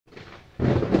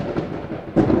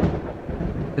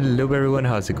Hello everyone,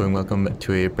 how's it going? Welcome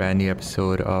to a brand new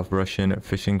episode of Russian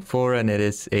Fishing 4, and it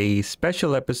is a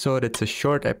special episode. It's a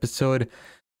short episode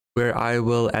where I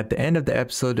will, at the end of the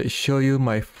episode, show you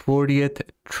my 40th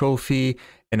trophy,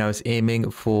 and I was aiming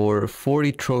for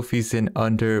 40 trophies in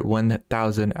under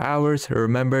 1,000 hours.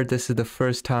 Remember, this is the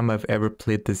first time I've ever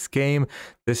played this game.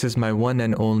 This is my one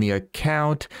and only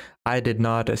account. I did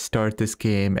not start this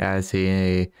game as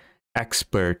a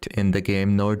expert in the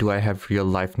game, nor do I have real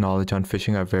life knowledge on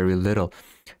fishing. I have very little.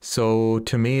 So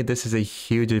to me, this is a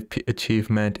huge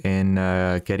achievement in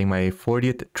getting my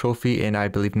 40th trophy in, I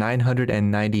believe,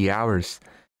 990 hours,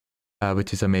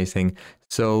 which is amazing.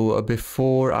 So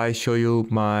before I show you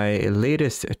my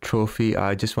latest trophy,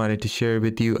 I just wanted to share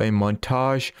with you a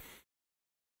montage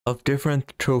of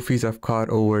different trophies I've caught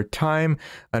over time.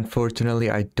 Unfortunately,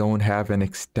 I don't have an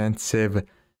extensive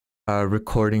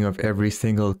recording of every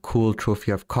single cool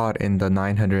trophy I've caught in the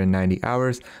 990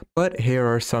 hours, but here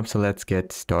are some, so let's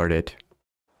get started.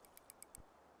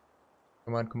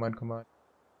 Come on, come on, come on.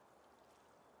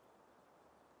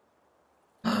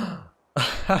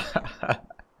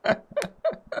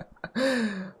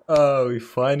 Oh, we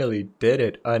finally did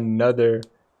it. Another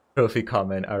trophy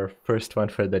comment, our first one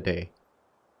for the day.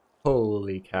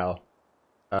 Holy cow.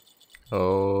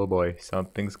 Oh boy,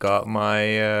 something's got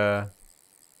my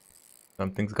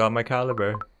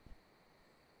caliber.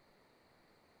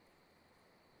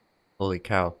 Holy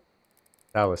cow.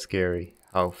 That was scary.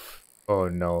 Oh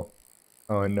no.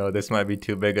 Oh no, this might be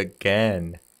too big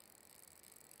again.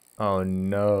 Oh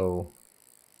no.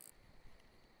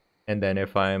 And then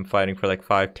if I'm fighting for like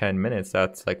 5-10 minutes,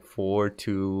 that's like 4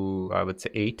 to, I would say,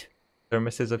 8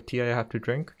 thermoses of tea I have to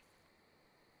drink.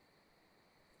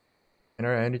 And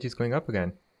our energy's going up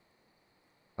again.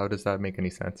 How does that make any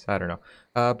sense? I don't know.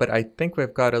 But I think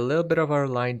we've got a little bit of our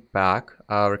line back.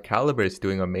 Our caliber is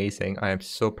doing amazing. I am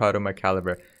so proud of my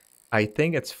caliber. I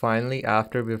think it's finally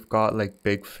after we've got like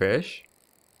big fish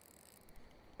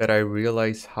that I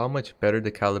realize how much better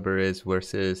the caliber is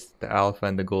versus the alpha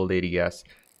and the gold ADS.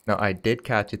 Now I did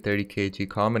catch a 30 kg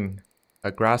common,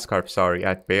 a grass carp, sorry,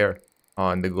 at bear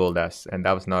on the gold S, and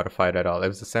that was not a fight at all. It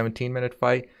was a 17-minute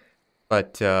fight,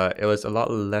 but it was a lot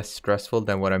less stressful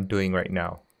than what I'm doing right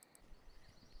now.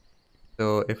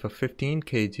 So if a 15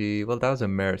 kg, well, that was a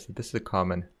mare, so this is a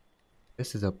common.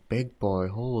 This is a big boy,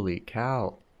 holy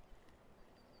cow.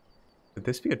 Could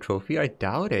this be a trophy? I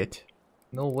doubt it.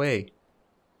 No way.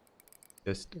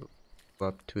 Just go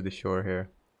up to the shore here.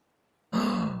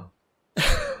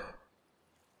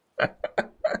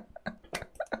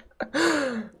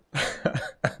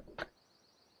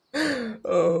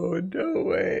 Oh, no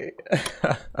way.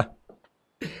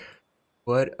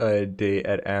 What a day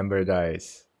at Amber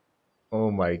Dice. Oh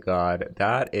my god,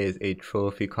 that is a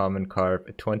trophy common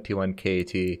carp, 21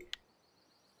 kg.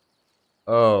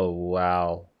 Oh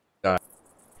wow.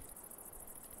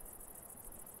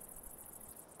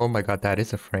 Oh my god, that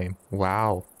is a frame.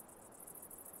 Wow.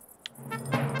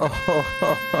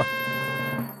 Oh,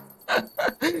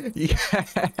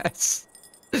 yes.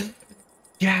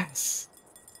 Yes.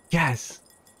 Yes.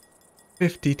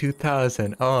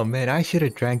 52,000. Oh man, I should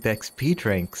have drank the XP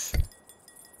drinks.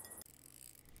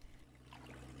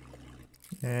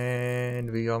 And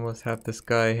we almost have this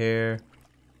guy here.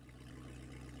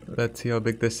 Let's see how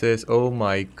big this is. Oh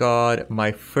my god,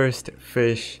 my first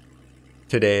fish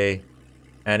today.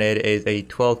 And it is a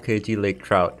 12 kg lake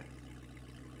trout.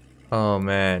 Oh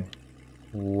man.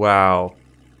 Wow.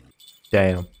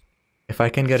 Damn. If I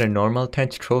can get a normal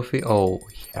tench trophy, oh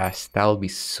yes, that'll be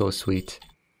so sweet.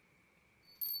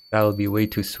 That'll be way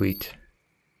too sweet.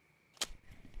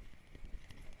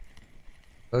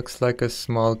 Looks like a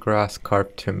small grass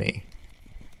carp to me.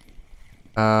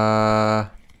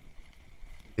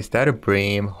 Is that a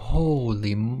bream?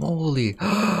 Holy moly.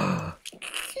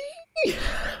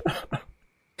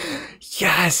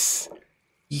 Yes!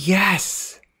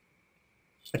 Yes!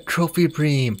 A trophy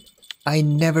bream. I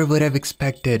never would have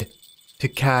expected to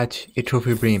catch a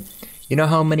trophy bream. You know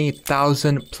how many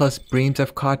 1,000+ breams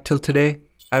I've caught till today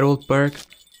at Old Berg?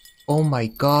 Oh my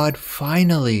god,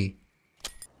 finally!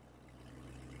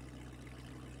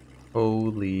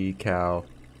 Holy cow.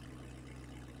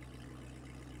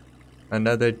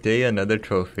 Another day, another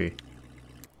trophy.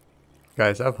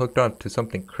 Guys, I've hooked on to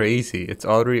something crazy. It's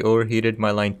already overheated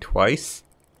my line twice.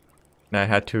 And I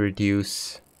had to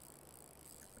reduce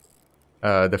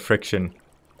the friction.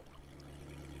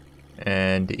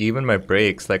 And even my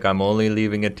brakes, like I'm only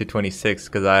leaving it to 26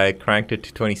 because I cranked it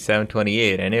to 27,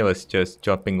 28 and it was just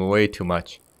jumping way too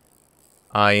much.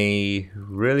 I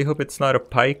really hope it's not a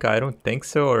pike. I don't think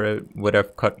so, or it would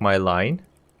have cut my line.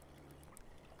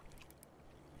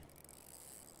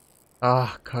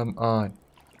 Ah, come on.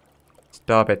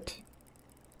 Stop it.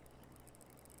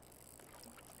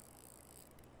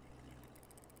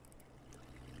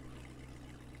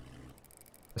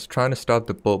 I was trying to stop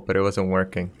the boat, but it wasn't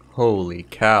working. Holy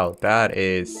cow, that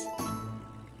is...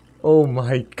 Oh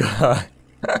my god.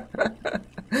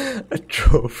 A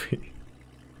trophy.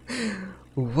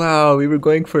 Wow, we were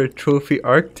going for a trophy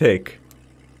Arctic.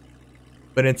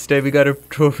 But instead we got a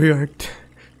trophy Arctic.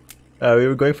 We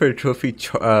were going for a trophy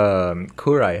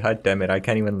Kurai. God damn it, I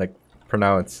can't even like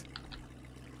pronounce.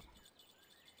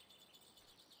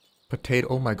 Potato,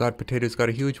 oh my god, Potato's got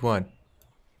a huge one.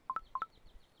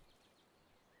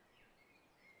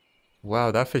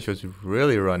 Wow, that fish was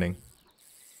really running.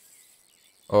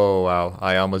 Oh wow,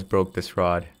 I almost broke this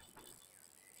rod.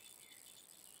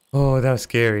 Oh, that was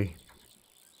scary.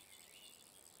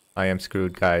 I am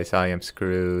screwed, guys. I am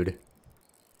screwed.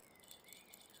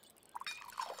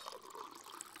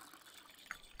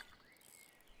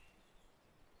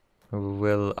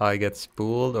 Will I get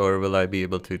spooled or will I be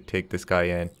able to take this guy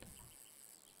in?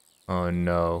 Oh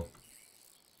no.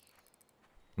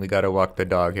 We gotta walk the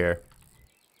dog here.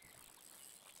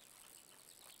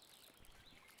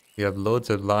 We have loads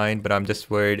of line, but I'm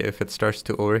just worried if it starts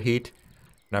to overheat,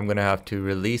 and I'm gonna have to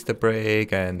release the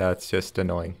brake, and that's just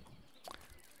annoying.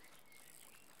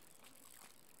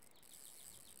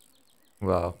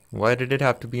 Wow, why did it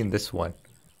have to be in this one?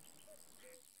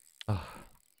 Oh,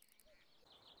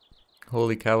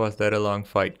 holy cow, was that a long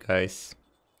fight, guys.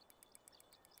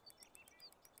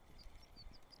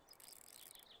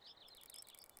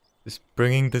 Just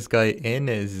bringing this guy in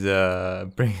is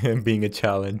being a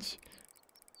challenge.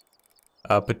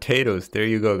 Potatoes, there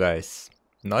you go, guys.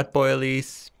 Not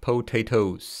boilies,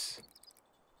 potatoes.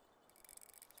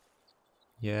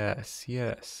 Yes,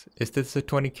 yes. Is this a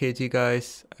 20 kg,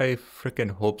 guys? I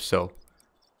freaking hope so.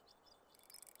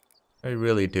 I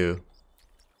really do.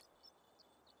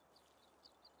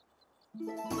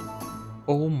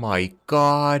 Oh my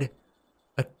god.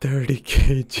 A 30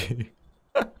 kg.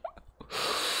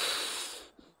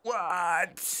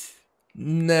 What?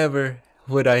 Never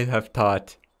would I have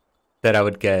thought that I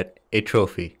would get a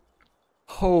trophy.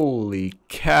 Holy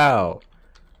cow.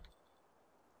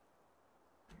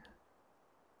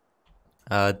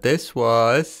 This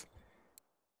was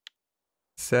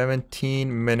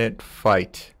 17-minute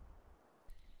fight.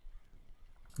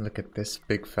 Look at this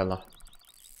big fella.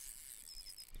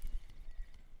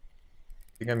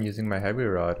 I think I'm using my heavy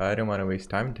rod. I don't want to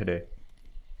waste time today.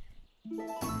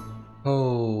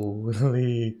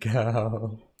 Holy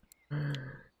cow.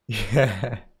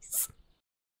 Yes.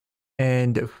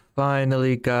 And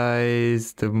finally,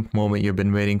 guys, the moment you've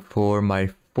been waiting for, my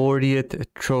 40th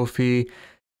trophy.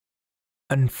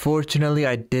 Unfortunately,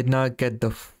 I did not get the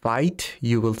fight.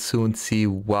 You will soon see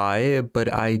why,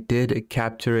 but I did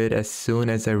capture it as soon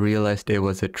as I realized it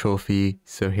was a trophy.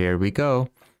 So here we go.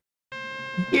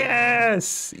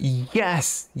 Yes!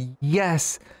 Yes!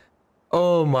 Yes!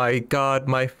 Oh my god,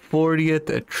 my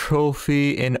 40th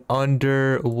trophy in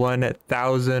under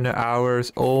 1,000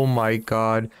 hours. Oh my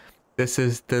god. This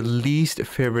is the least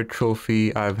favorite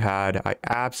trophy I've had. I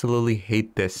absolutely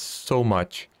hate this so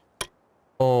much.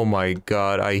 Oh my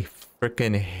god, I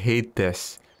freaking hate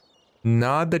this.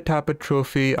 Not the type of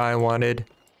trophy I wanted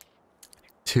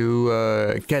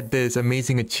to get this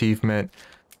amazing achievement.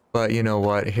 But you know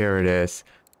what? Here it is.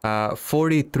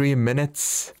 43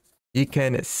 minutes. You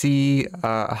can see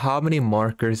how many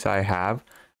markers I have.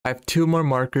 I have 2 more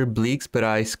marker bleaks, but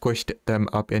I squished them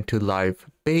up into live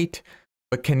bait.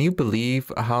 But can you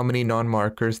believe how many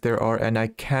non-markers there are? And I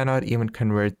cannot even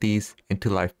convert these into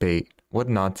live bait. What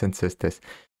nonsense is this?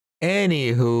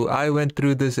 Anywho, I went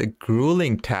through this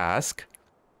grueling task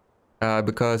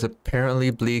because apparently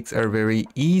bleaks are very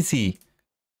easy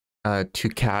to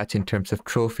catch in terms of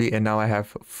trophy, and now I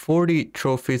have 40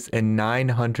 trophies in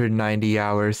 990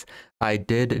 hours. I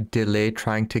did delay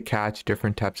trying to catch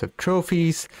different types of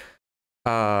trophies,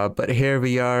 but here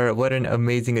we are. What an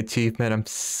amazing achievement. I'm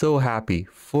so happy.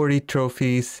 40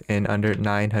 trophies in under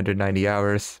 990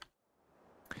 hours.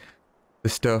 The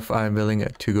stuff I'm willing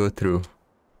to go through.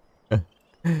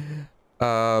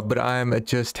 But I'm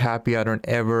just happy I don't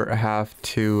ever have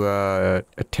to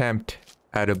attempt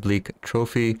at a bleak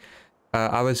trophy.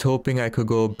 I was hoping I could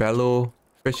go bellow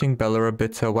fishing,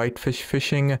 Bellarabitsa whitefish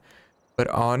fishing, but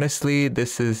honestly,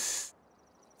 it's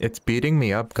beating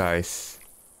me up, guys.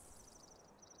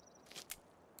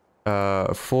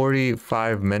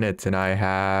 45 minutes and I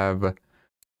have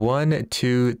 1,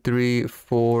 2, 3,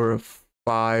 4,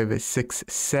 5, 6,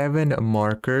 7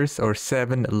 markers or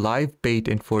 7 live bait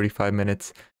in 45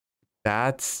 minutes.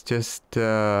 That's just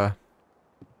not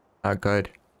good.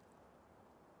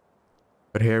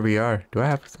 But here we are. Do I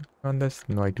have something on this?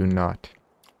 No, I do not.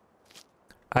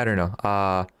 I don't know.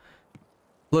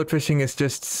 Float fishing is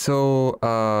just so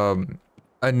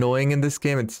annoying in this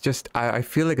game. It's just I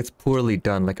feel like it's poorly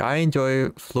done. Like I enjoy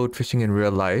float fishing in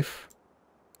real life.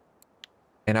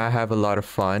 And I have a lot of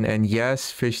fun. And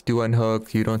yes, fish do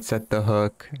unhook. You don't set the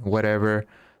hook, whatever.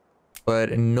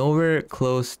 But nowhere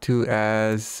close to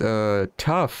as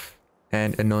tough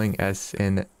and annoying as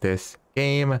in this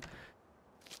game.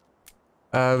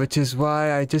 Which is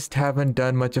why I just haven't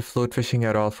done much of float fishing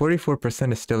at all.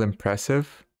 44% is still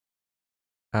impressive.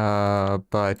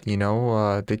 But you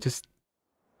know, they just,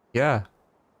 yeah.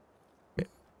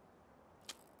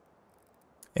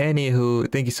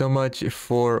 Anywho, thank you so much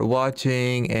for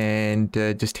watching and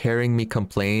just hearing me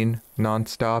complain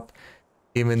nonstop,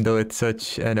 even though it's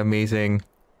such an amazing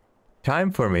time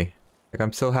for me. Like,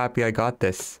 I'm so happy I got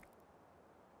this.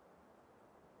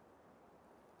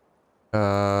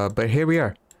 But here we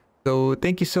are. So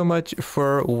thank you so much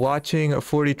for watching.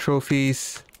 40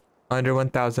 trophies, under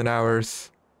 1,000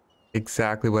 hours.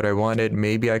 Exactly what I wanted.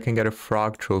 Maybe I can get a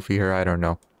frog trophy here. I don't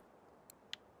know.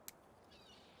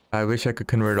 I wish I could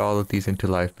convert all of these into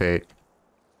live bait.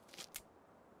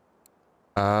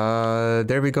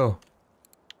 There we go.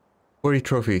 40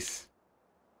 trophies.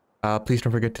 Please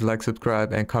don't forget to like,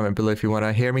 subscribe, and comment below if you want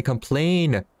to hear me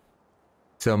complain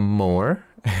some more.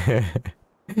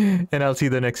 And I'll see you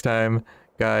the next time.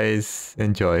 Guys,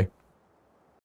 enjoy.